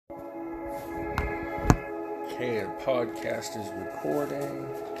Okay, the podcast is recording.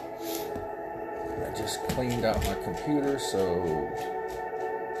 I just cleaned out my computer, so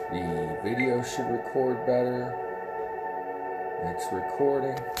the video should record better. It's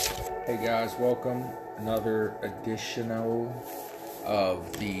recording. Hey guys, welcome. Another edition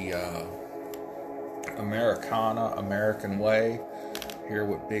of the Americana, American Way, here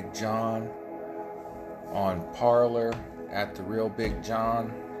with Big John on Parler, at The Real Big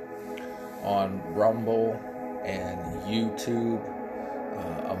John, on Rumble and YouTube,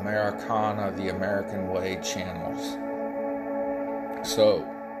 Americana, the American Way channels. So,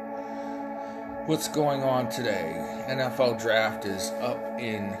 what's going on today? NFL draft is up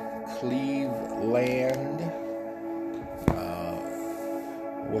in Cleveland.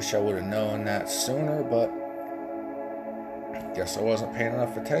 Wish I would have known that sooner, but guess I wasn't paying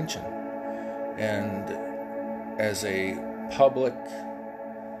enough attention. And as a public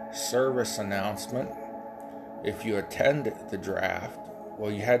service announcement, if you attend the draft,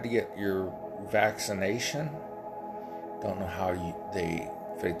 well, you had to get your vaccination. Don't know how if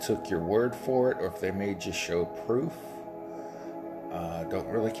they took your word for it or if they made you show proof. Don't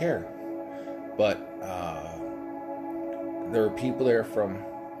really care. But there were people there from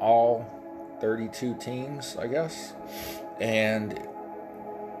all 32 teams, I guess. And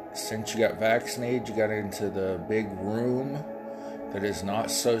since you got vaccinated, you got into the big room that is not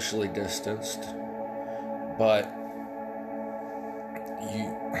socially distanced, but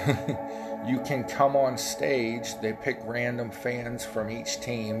you can come on stage. They pick random fans from each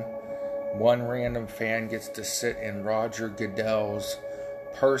team. One random fan gets to sit in Roger Goodell's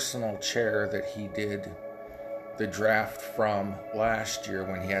personal chair that he did the draft from last year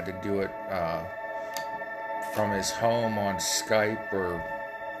when he had to do it from his home on Skype or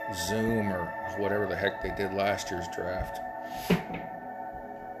Zoom or whatever the heck they did last year's draft.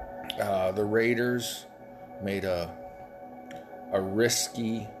 The Raiders made a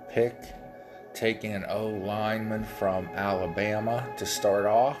risky pick, taking an O-lineman from Alabama to start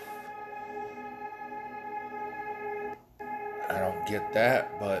off. I don't get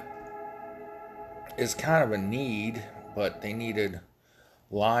that, but it's kind of a need. But they needed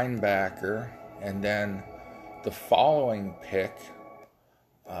linebacker, and then the following pick,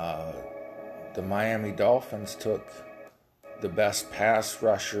 the Miami Dolphins took the best pass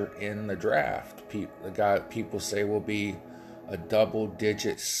rusher in the draft. The guy people say will be a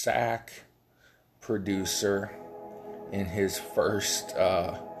double-digit sack producer in his first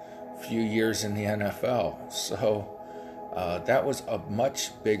few years in the NFL. So that was a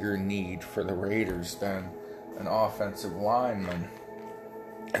much bigger need for the Raiders than an offensive lineman.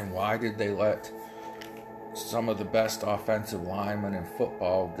 And why did they let some of the best offensive linemen in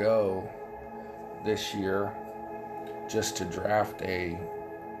football go this year just to draft a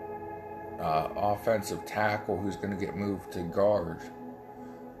offensive tackle who's going to get moved to guard?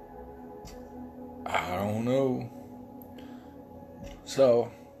 I don't know.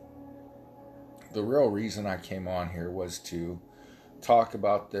 So the real reason I came on here was to talk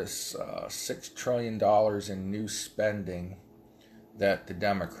about this $6 trillion in new spending that the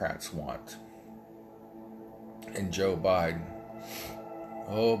Democrats want, and Joe Biden.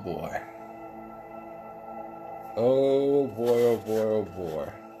 Oh boy. Oh boy, oh boy, oh boy.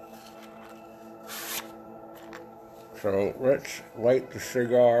 So let's light the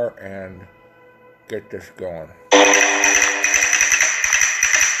cigar and get this going.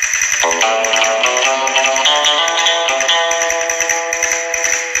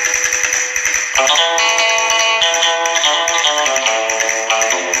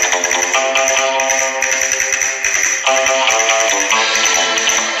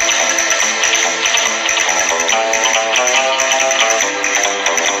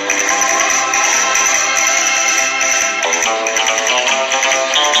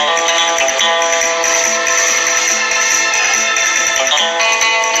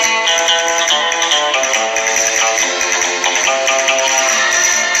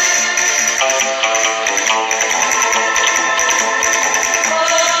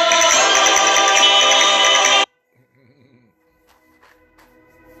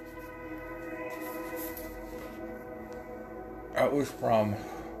 That was from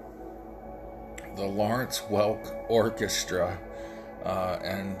the Lawrence Welk Orchestra,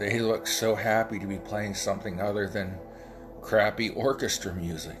 and they look so happy to be playing something other than crappy orchestra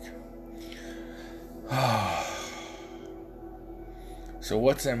music. So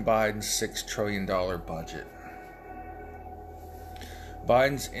what's in Biden's $6 trillion budget?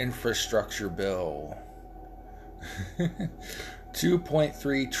 Biden's infrastructure bill.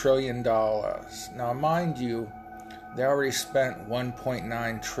 $2.3 trillion. Now, mind you, they already spent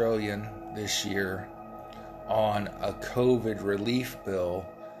 $1.9 trillion this year on a COVID relief bill,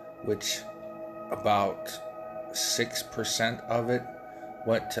 which about 6% of it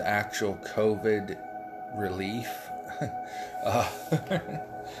went to actual COVID relief.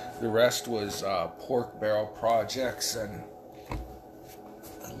 The rest was pork barrel projects and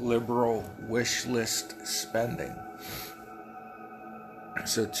liberal wish list spending.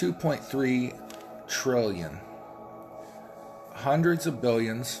 So 2.3 trillion, hundreds of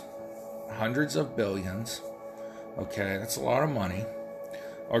billions, okay, that's a lot of money,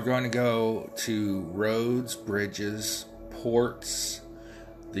 are going to go to roads, bridges, ports,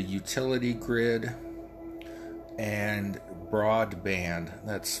 the utility grid, and broadband.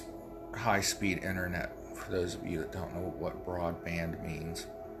 That's high-speed internet, for those of you that don't know what broadband means.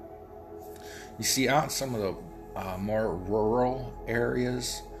 You see, out in some of the more rural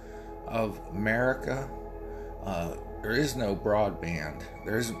areas of America, there is no broadband.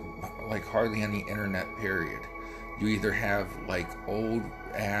 There's like hardly any internet, period. You either have like old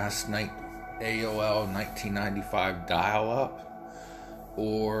ass AOL 1995 dial-up,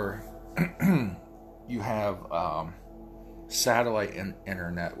 or you have satellite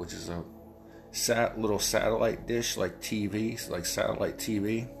internet, which is a little satellite dish like TV, like satellite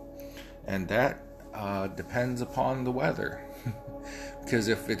TV, and that depends upon the weather. Because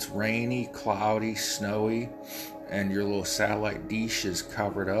if it's rainy, cloudy, snowy, and your little satellite dish is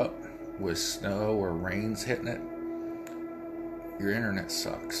covered up with snow or rain's hitting it, your internet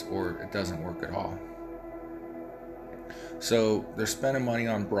sucks, or it doesn't work at all. So they're spending money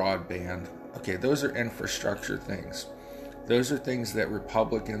on broadband. Okay, those are infrastructure things. Those are things that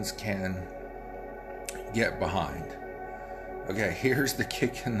Republicans can get behind. Okay, here's the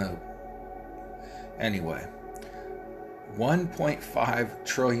kick in the... Anyway, $1.5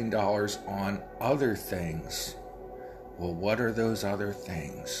 trillion on other things. Well, what are those other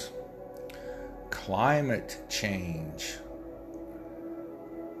things? Climate change.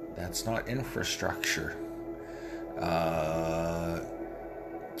 That's not infrastructure.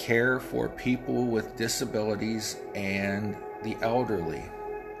 Care for people with disabilities and the elderly.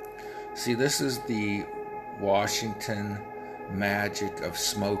 See, this is the Washington magic of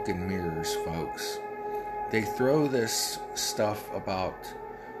smoke and mirrors, folks. They throw this stuff about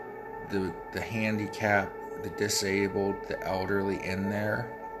the handicapped, the disabled, the elderly in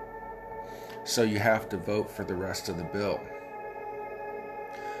there, so you have to vote for the rest of the bill.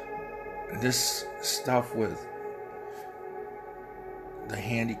 This stuff with the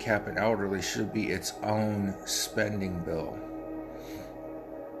handicapped and elderly should be its own spending bill.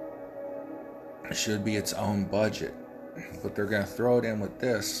 It should be its own budget. But they're going to throw it in with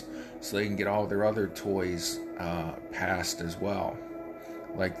this so they can get all their other toys passed as well,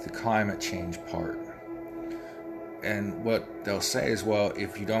 like the climate change part. And what they'll say is, well,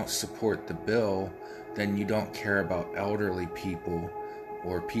 if you don't support the bill, then you don't care about elderly people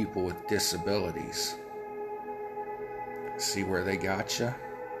or people with disabilities. See where they got you?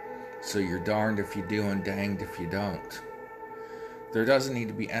 So you're darned if you do and danged if you don't. There doesn't need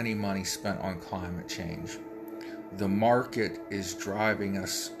to be any money spent on climate change. The market is driving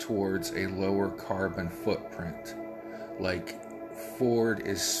us towards a lower carbon footprint. Like Ford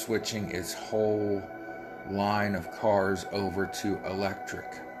is switching its whole line of cars over to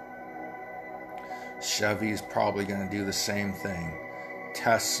electric. Chevy's probably going to do the same thing.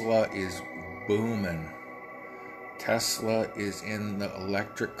 Tesla is booming. Tesla is in the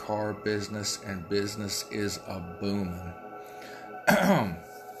electric car business, and business is booming.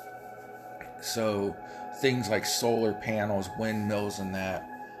 So things like solar panels, windmills, and that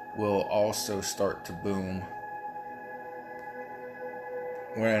will also start to boom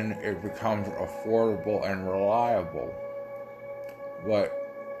when it becomes affordable and reliable. But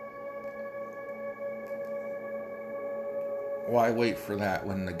why wait for that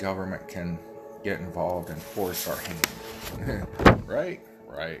when the government can get involved and force our hand? Right?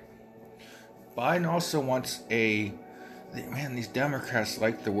 Biden also wants these Democrats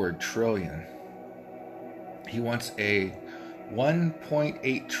like the word trillion. He wants a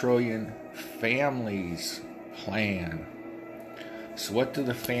 1.8 trillion families plan. So what do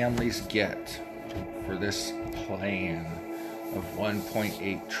the families get for this plan of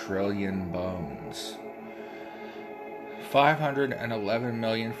 1.8 trillion bones? $511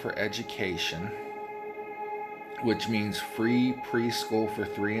 million for education, which means free preschool for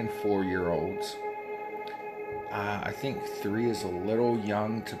 3 and 4 year olds. I think 3 is a little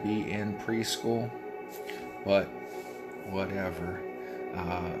young to be in preschool, but whatever.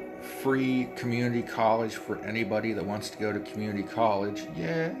 Free community college for anybody that wants to go to community college.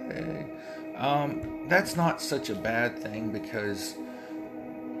 Yay! That's not such a bad thing, because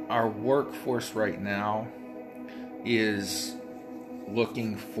our workforce right now is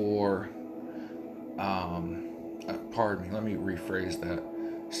looking for, pardon me, let me rephrase that.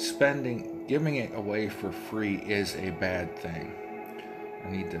 Giving it away for free is a bad thing. I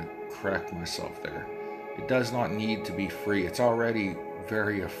need to correct myself there. It does not need to be free. It's already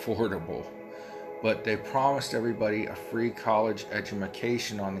very affordable. But they promised everybody a free college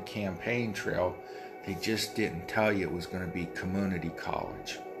education on the campaign trail. They just didn't tell you it was going to be community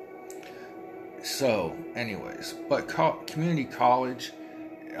college. So, anyways, but community college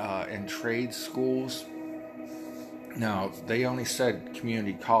and trade schools, now they only said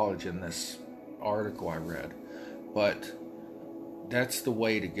community college in this article I read, but that's the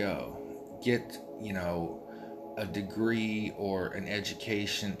way to go. Get, a degree or an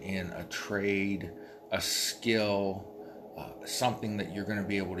education in a trade, a skill, something that you're going to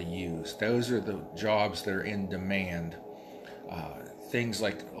be able to use. Those are the jobs that are in demand. Things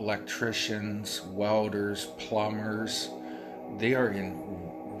like electricians, welders, plumbers, they are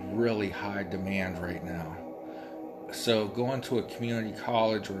in really high demand right now. So going to a community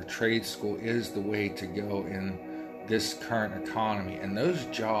college or a trade school is the way to go in this current economy. And those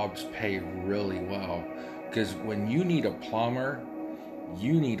jobs pay really well. Because when you need a plumber,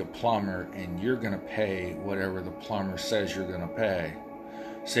 and you're going to pay whatever the plumber says you're going to pay.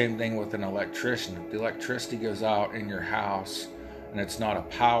 Same thing with an electrician. If the electricity goes out in your house and it's not a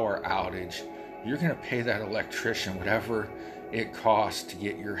power outage, you're going to pay that electrician whatever it costs to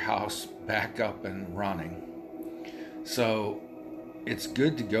get your house back up and running. So it's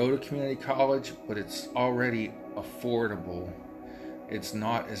good to go to community college, but it's already affordable. It's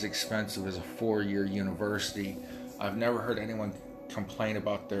not as expensive as a 4-year university. I've never heard anyone complain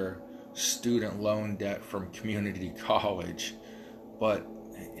about their student loan debt from community college. But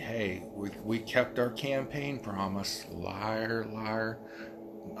hey, we kept our campaign promise. Liar, liar.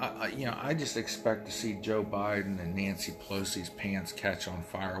 I just expect to see Joe Biden and Nancy Pelosi's pants catch on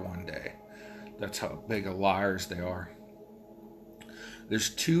fire one day. That's how big of liars they are.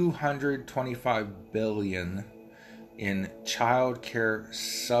 There's $225 billion in child care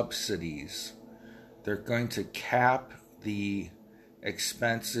subsidies. They're going to cap the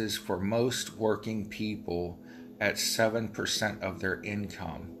expenses for most working people at 7% of their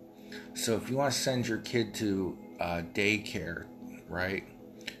income. So if you want to send your kid to daycare, right,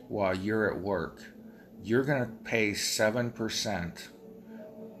 while you're at work, you're going to pay 7%.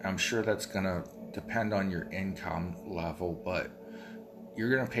 I'm sure that's going to depend on your income level, but you're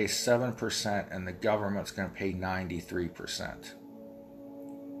going to pay 7% and the government's going to pay 93%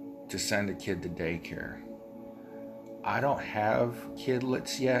 to send a kid to daycare. I don't have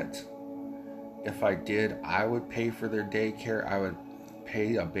kidlets yet. If I did, I would pay for their daycare. I would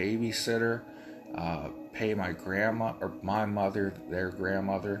pay a babysitter, pay my grandma or my mother, their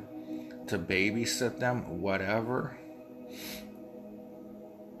grandmother, to babysit them, whatever.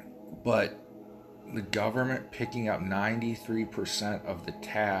 But the government picking up 93% of the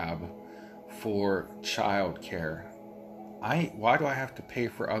tab for child care. Why do I have to pay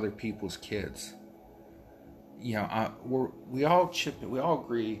for other people's kids? We all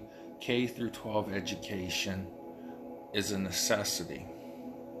agree K through 12 education is a necessity.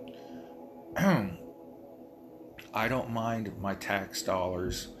 I don't mind my tax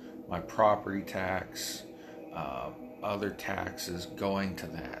dollars, my property tax, other taxes going to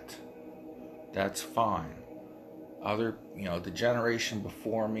that. That's fine. The generation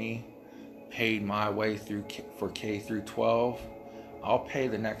before me paid my way through for K through 12. I'll pay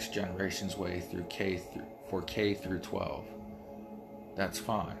the next generation's way through for K through 12. That's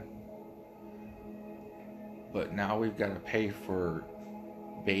fine. But now we've got to pay for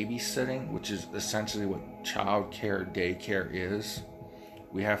babysitting, which is essentially what child care, daycare is.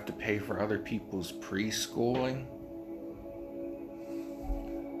 We have to pay for other people's preschooling.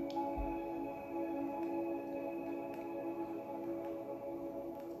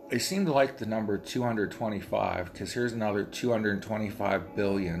 They seem to like the number 225 because here's another $225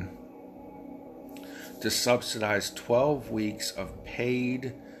 billion to subsidize 12 weeks of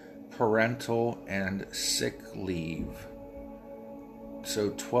paid parental and sick leave.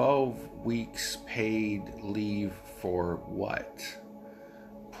 So 12 weeks paid leave for what?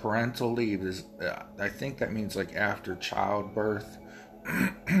 Parental leave is, I think that means like after childbirth,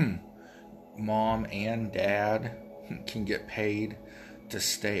 mom and dad can get paid to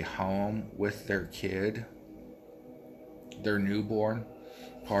stay home with their kid, their newborn,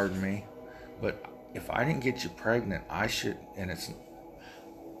 pardon me. But if I didn't get you pregnant, I should, and it's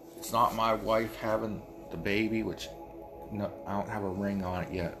not my wife having the baby, which no, I don't have a ring on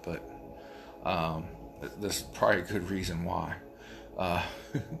it yet, but this is probably a good reason why.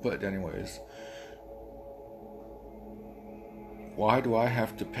 But anyways, Why do I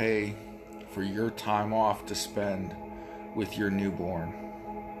have to pay for your time off to spend with your newborn?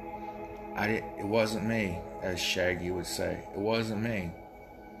 It wasn't me, as Shaggy would say. It wasn't me.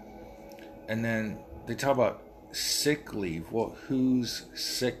 And then they talk about sick leave. Well, whose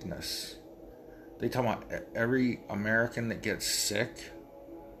sickness? They talk about every American that gets sick.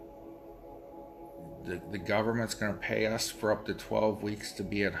 The government's going to pay us for up to 12 weeks to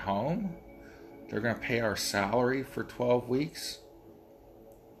be at home. They're going to pay our salary for 12 weeks.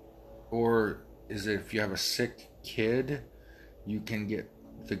 Or is it if you have a sick kid, you can get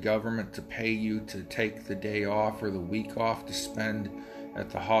the government to pay you to take the day off or the week off to spend at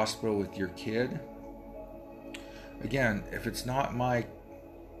the hospital with your kid? Again, if it's not my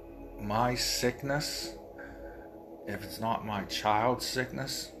sickness, if it's not my child's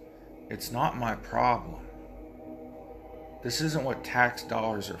sickness, it's not my problem. This isn't what tax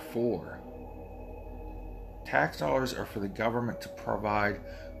dollars are for. Tax dollars are for the government to provide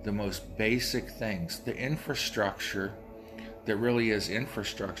the most basic things. The infrastructure that really is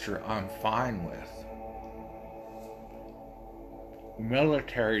infrastructure, I'm fine with.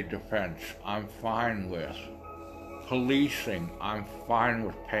 Military defense, I'm fine with. Policing, I'm fine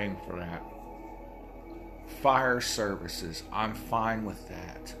with paying for that. Fire services, I'm fine with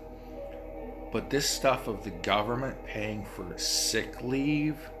that. But this stuff of the government paying for sick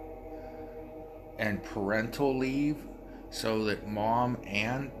leave and parental leave so that mom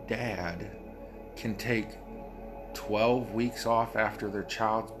and dad can take 12 weeks off after their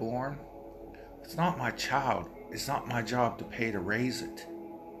child's born, it's not my child. It's not my job to pay to raise it.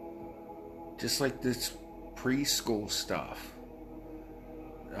 Just like this preschool stuff,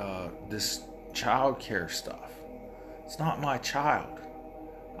 this child care stuff. It's not my child.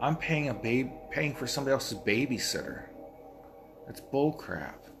 I'm paying for somebody else's babysitter. That's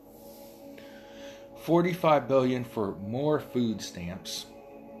bullcrap. $45 billion for more food stamps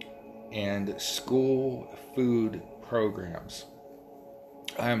and school food programs.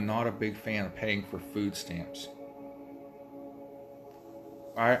 I am not a big fan of paying for food stamps.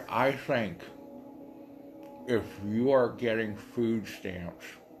 I think if you are getting food stamps,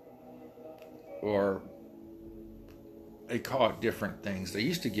 or they call it different things. They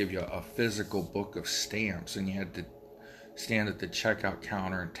used to give you a physical book of stamps, and you had to stand at the checkout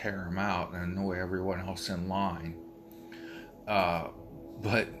counter and tear them out and annoy everyone else in line.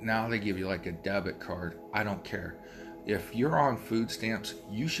 But now they give you like a debit card. I don't care. If you're on food stamps,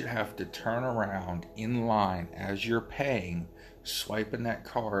 you should have to turn around in line as you're paying, swiping that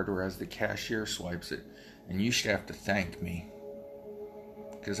card, or as the cashier swipes it, and you should have to thank me.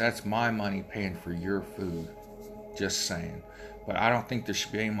 Because that's my money paying for your food. Just saying. But I don't think there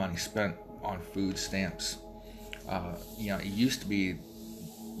should be any money spent on food stamps. It used to be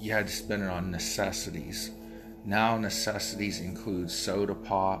you had to spend it on necessities. Now necessities include soda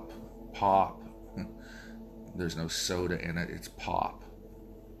pop. There's no soda in it, it's pop.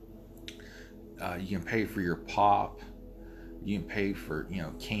 You can pay for your pop. You can pay for,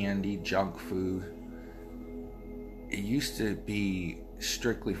 candy, junk food. It used to be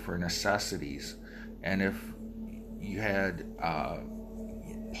strictly for necessities. And if you had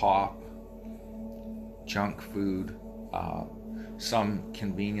pop, junk food, some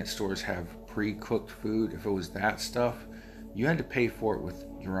convenience stores have pre-cooked food. If it was that stuff, you had to pay for it with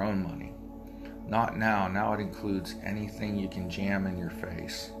your own money. Not now. Now it includes anything you can jam in your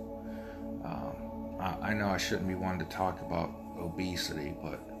face. I know I shouldn't be one to talk about obesity,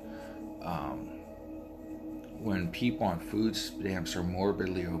 but when people on food stamps are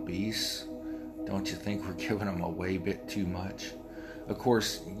morbidly obese, don't you think we're giving them away a bit too much? Of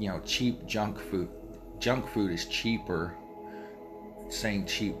course, cheap junk food. Junk food is cheaper. Saying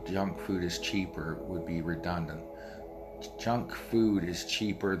cheap junk food is cheaper would be redundant. Junk food is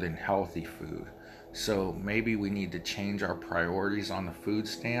cheaper than healthy food. So maybe we need to change our priorities on the food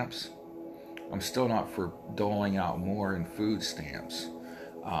stamps. I'm still not for doling out more in food stamps.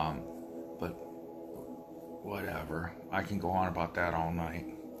 But whatever. I can go on about that all night.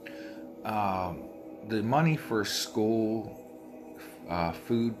 The money for school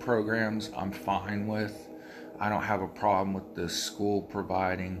food programs, I'm fine with. I don't have a problem with the school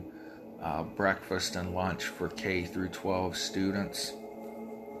providing breakfast and lunch for K through 12 students.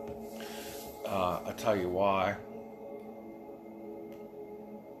 I'll tell you why.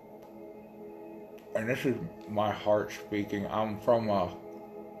 And this is my heart speaking. I'm from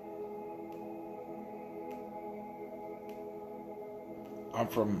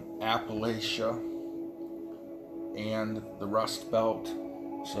Appalachia and the Rust Belt,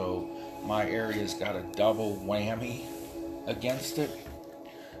 so my area's got a double whammy against it.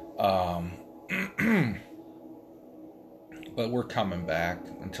 But we're coming back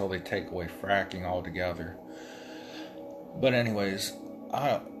until they take away fracking altogether. But anyways,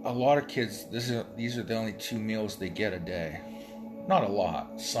 a lot of kids, these are the only 2 meals they get a day. Not a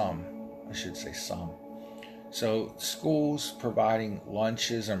lot, some. I should say some. So schools providing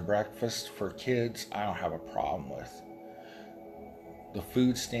lunches and breakfast for kids, I don't have a problem with. The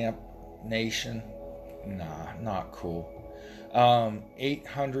food stamp nation, nah, not cool.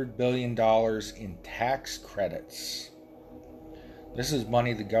 $800 billion in tax credits. This is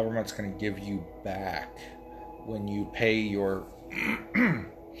money the government's going to give you back when you pay your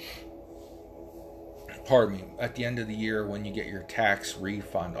pardon me, at the end of the year when you get your tax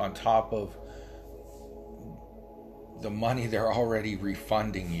refund on top of the money they're already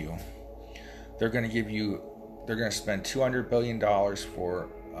refunding you. They're going to spend $200 billion for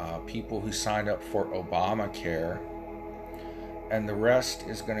people who signed up for Obamacare, and the rest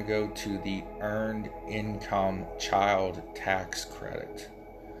is going to go to the Earned Income Child Tax Credit.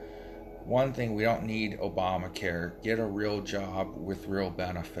 One thing, we don't need Obamacare. Get a real job with real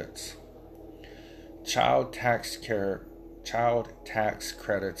benefits. Child tax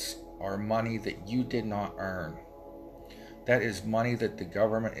credits are money that you did not earn. That is money that the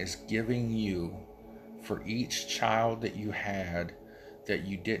government is giving you for each child that you had that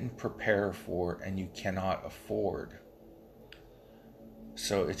you didn't prepare for and you cannot afford.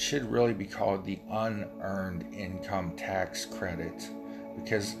 So it should really be called the Unearned Income Tax Credit,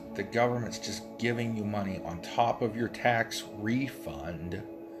 because the government's just giving you money on top of your tax refund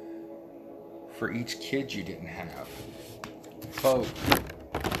for each kid you didn't have. Folk,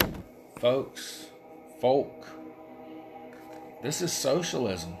 this is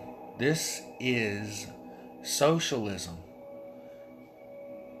socialism. This is socialism.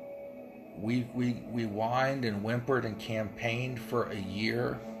 We whined and whimpered and campaigned for a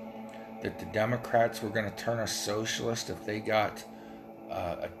year that the Democrats were going to turn us socialist if they got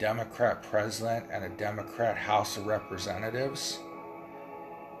a Democrat president and a Democrat House of Representatives.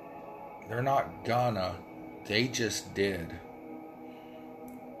 They're not gonna. They just did.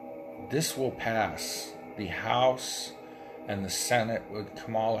 This will pass. The House and the Senate, with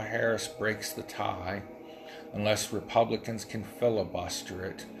Kamala Harris, breaks the tie unless Republicans can filibuster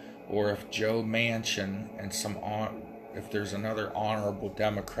it, or if Joe Manchin and if there's another honorable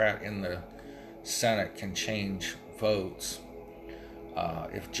Democrat in the Senate can change votes.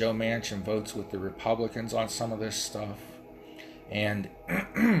 If Joe Manchin votes with the Republicans on some of this stuff, and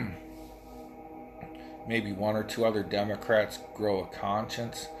maybe 1 or 2 other Democrats grow a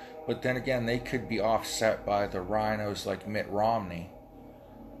conscience, but then again, they could be offset by the rhinos like Mitt Romney.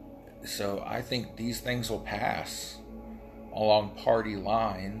 So I think these things will pass along party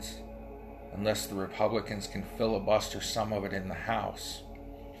lines unless the Republicans can filibuster some of it in the House.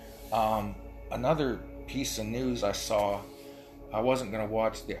 Another piece of news I saw, I wasn't going to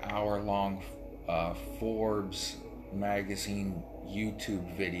watch the hour-long Forbes magazine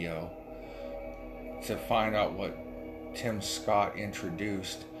YouTube video to find out what Tim Scott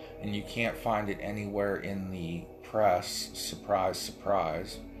introduced, and you can't find it anywhere in the press. Surprise,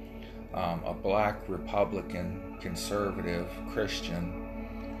 surprise. A black Republican, conservative, Christian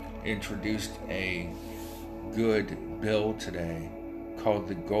introduced a good bill today called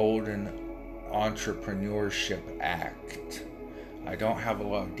the Golden Entrepreneurship Act. I don't have a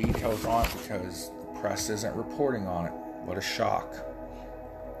lot of details on it because the press isn't reporting on it. What a shock.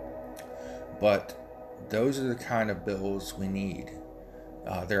 But those are the kind of bills we need.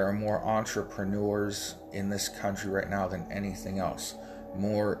 There are more entrepreneurs in this country right now than anything else.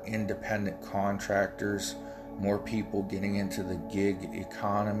 More independent contractors, more people getting into the gig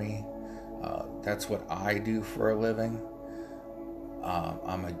economy. That's what I do for a living.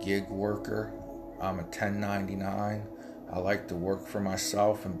 I'm a gig worker. I'm a 1099. I like to work for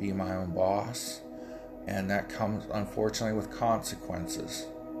myself and be my own boss. And that comes, unfortunately, with consequences.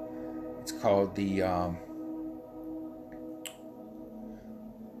 It's called the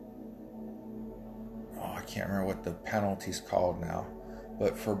I can't remember what the penalty's called now,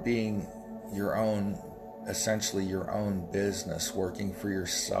 but for being your own, essentially your own business, working for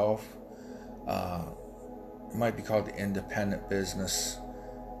yourself, it might be called the independent business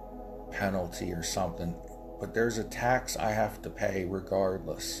penalty or something. But there's a tax I have to pay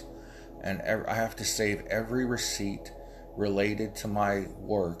regardless, and I have to save every receipt related to my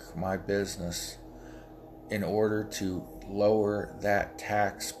work, my business, in order to lower that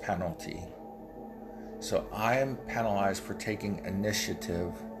tax penalty. So I am penalized for taking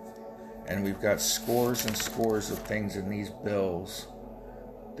initiative, and we've got scores and scores of things in these bills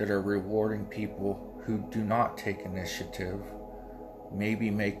that are rewarding people who do not take initiative, maybe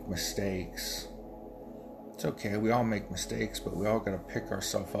make mistakes. It's okay. We all make mistakes, but we all got to pick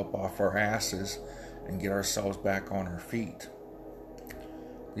ourselves up off our asses and get ourselves back on our feet.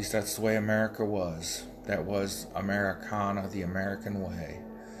 At least that's the way America was. That was Americana, the American way.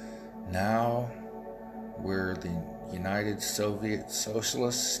 Now we're the United Soviet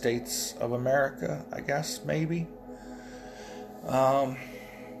Socialist States of America, I guess, maybe.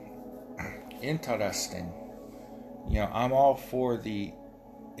 Interesting. I'm all for the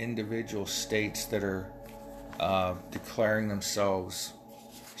individual states that are declaring themselves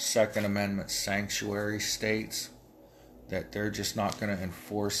Second Amendment sanctuary states, that they're just not going to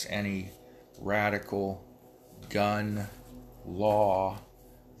enforce any radical gun law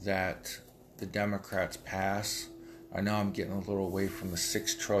that the Democrats pass. I know I'm getting a little away from the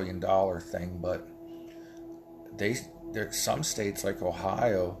 $6 trillion thing, but there's some states like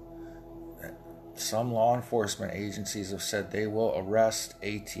Ohio, some law enforcement agencies have said they will arrest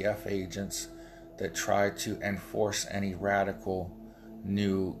ATF agents that try to enforce any radical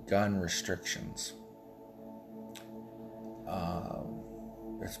new gun restrictions.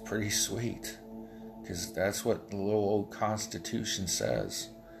 It's pretty sweet, because that's what the little old Constitution says.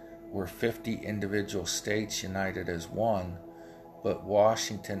 We're 50 individual states united as one, but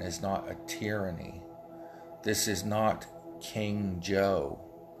Washington is not a tyranny. This is not King Joe.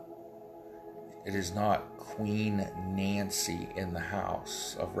 It is not Queen Nancy in the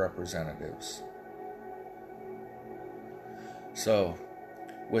House of Representatives. So,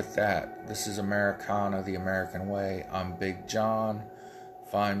 with that, this is Americana, the American way. I'm Big John.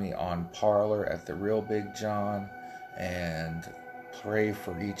 Find me on Parler at The Real Big John, and pray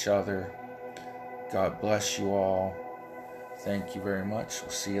for each other. God bless you all. Thank you very much.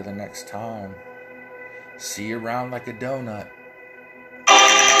 We'll see you the next time. See you around like a donut.